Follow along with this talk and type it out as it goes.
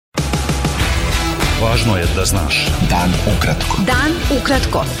Važno je da znaš. Dan ukratko. Dan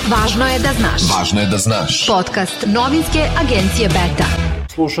ukratko. Važno je da znaš. Važno je da znaš. Podcast novinske agencije Beta.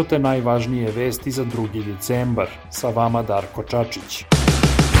 Slušate najvažnije vesti za 2. decembar. Sa vama Darko Čačić.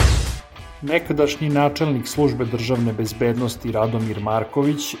 Nekadašnji načelnik službe državne bezbednosti Radomir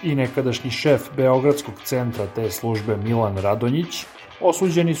Marković i nekadašnji šef Beogradskog centra te službe Milan Radonjić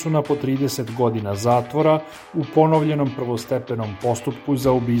osuđeni su na po 30 godina zatvora u ponovljenom prvostepenom postupku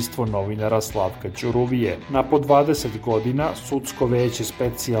za ubistvo novinara Slavka Ćuruvije. Na po 20 godina sudsko veće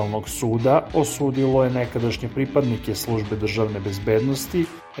specijalnog suda osudilo je nekadašnje pripadnike službe državne bezbednosti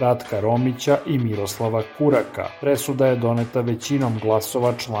Ratka Romića i Miroslava Kuraka. Presuda je doneta većinom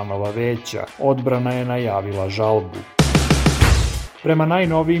glasova članova veća. Odbrana je najavila žalbu. Prema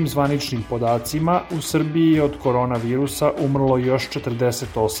najnovijim zvaničnim podacima, u Srbiji je od koronavirusa umrlo još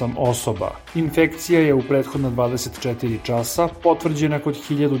 48 osoba. Infekcija je u prethodna 24 časa potvrđena kod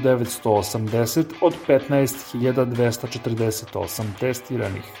 1980 od 15.248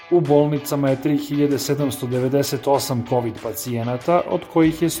 testiranih. U bolnicama je 3798 COVID pacijenata, od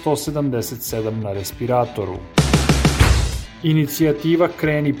kojih je 177 na respiratoru. Inicijativa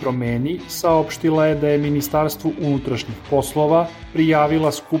Kreni promeni saopštila je da je Ministarstvu unutrašnjih poslova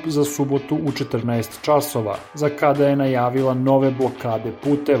prijavila skup za subotu u 14 časova, za kada je najavila nove blokade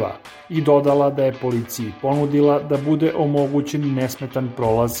puteva i dodala da je policiji ponudila da bude omogućen nesmetan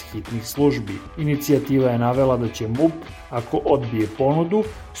prolaz hitnih službi. Inicijativa je navela da će MUP, ako odbije ponudu,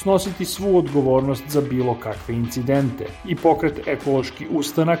 snositi svu odgovornost za bilo kakve incidente. I pokret Ekološki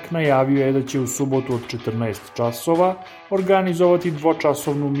ustanak najavio je da će u subotu od 14 časova organizovati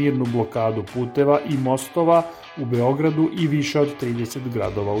dvočasovnu mirnu blokadu puteva i mostova u Beogradu i više od 30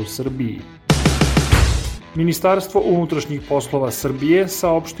 gradova u Srbiji. Ministarstvo unutrašnjih poslova Srbije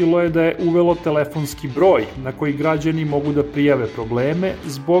saopštilo je da je uvelo telefonski broj na koji građani mogu da prijave probleme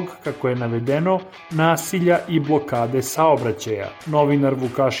zbog, kako je navedeno, nasilja i blokade saobraćaja. Novinar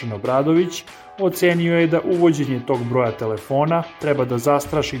Vukašin Obradović ocenio je da uvođenje tog broja telefona treba da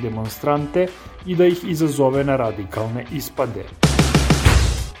zastraši demonstrante i da ih izazove na radikalne ispade.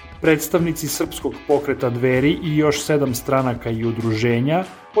 Predstavnici Srpskog pokreta Dveri i još 7 stranaka i udruženja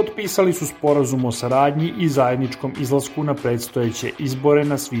potpisali su sporazum o saradnji i zajedničkom izlasku na predstojeće izbore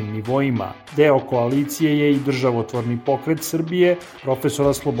na svim nivoima. Deo koalicije je i Državotvorni pokret Srbije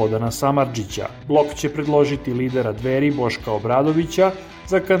profesora Slobodana Samardžića. Blok će predložiti lidera Dveri Boška Obradovića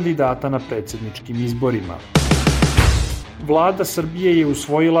za kandidata na predsjedničkim izborima. Vlada Srbije je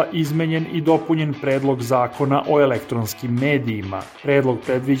usvojila izmenjen i dopunjen predlog zakona o elektronskim medijima. Predlog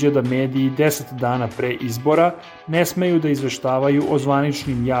predviđa da mediji 10 dana pre izbora ne smeju da izveštavaju o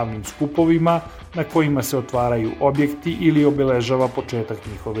zvaničnim javnim skupovima na kojima se otvaraju objekti ili obeležava početak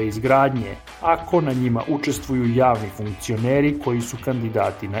njihove izgradnje, ako na njima učestvuju javni funkcioneri koji su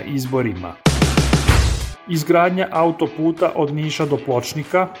kandidati na izborima. Izgradnja autoputa od Niša do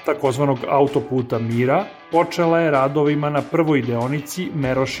Pločnika, takozvanog autoputa Mira, počela je radovima na prvoj deonici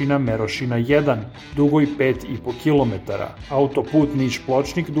Merošina 1, dugoj 5,5 km. Autoput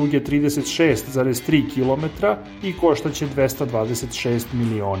Niš-Pločnik dug je 36,3 km i koštaće 226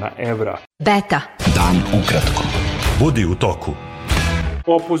 miliona evra. Beta. Dan ukratko. Budi u toku.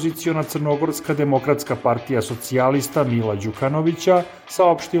 Opoziciona Crnogorska demokratska partija socijalista Mila Đukanovića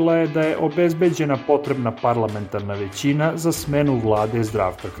saopštila je da je obezbeđena potrebna parlamentarna većina za smenu vlade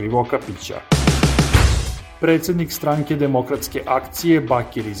Zdravka Krivokapića. Predsednik stranke Demokratske akcije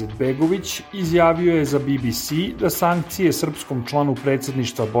Bakir Izetbegović izjavio je za BBC da sankcije srpskom članu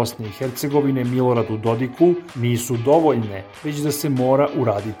predsedništva Bosne i Hercegovine Miloradu Dodiku nisu dovoljne, već da se mora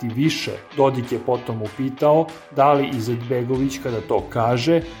uraditi više. Dodik je potom upitao da li Izetbegović kada to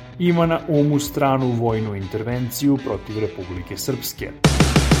kaže ima na umu stranu vojnu intervenciju protiv Republike Srpske.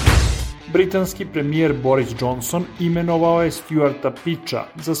 Britanski premijer Boris Johnson imenovao je Stuarta Pitcha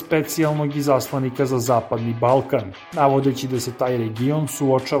za specijalnog izaslanika za Zapadni Balkan, navodeći da se taj region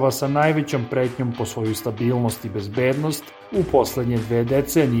suočava sa najvećom pretnjom po svoju stabilnost i bezbednost u poslednje 2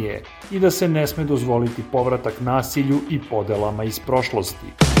 decenije i da se ne sme dozvoliti povratak nasilju i podelama iz prošlosti.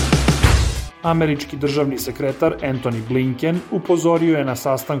 Američki državni sekretar Antony Blinken upozorio je na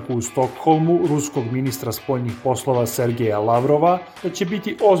sastanku u Stokholmu ruskog ministra spoljnih poslova Sergeja Lavrova da će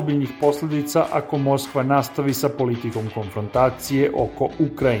biti ozbiljnih posledica ako Moskva nastavi sa politikom konfrontacije oko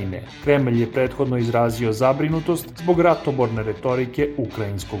Ukrajine. Kremlj je prethodno izrazio zabrinutost zbog ratoborne retorike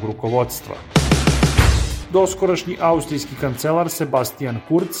ukrajinskog rukovodstva. Doskorašnji austrijski kancelar Sebastian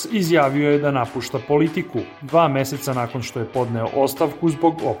Kurz izjavio je da napušta politiku 2 meseca nakon što je podneo ostavku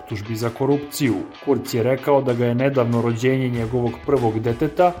zbog optužbi za korupciju. Kurz je rekao da ga je nedavno rođenje njegovog prvog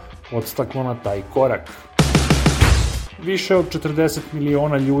deteta podstaklo na taj korak. Više od 40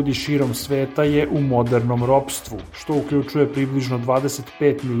 miliona ljudi širom sveta je u modernom ropstvu, što uključuje približno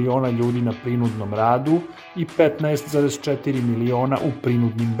 25 miliona ljudi na prinudnom radu i 15,4 miliona u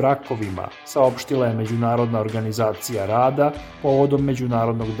prinudnim brakovima, saopštila je Međunarodna organizacija rada povodom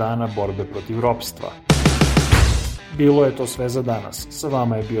Međunarodnog dana borbe protiv ropstva. Bilo je to sve za danas. Sa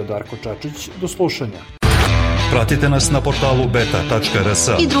vama je bio Darko Čačić. Do slušanja. Pratite nas na portalu beta.rs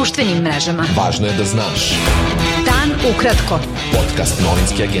I društvenim mrežama. Važno je da znaš. Dan ukratko. Podcast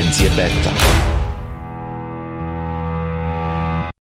novinske agencije Beta.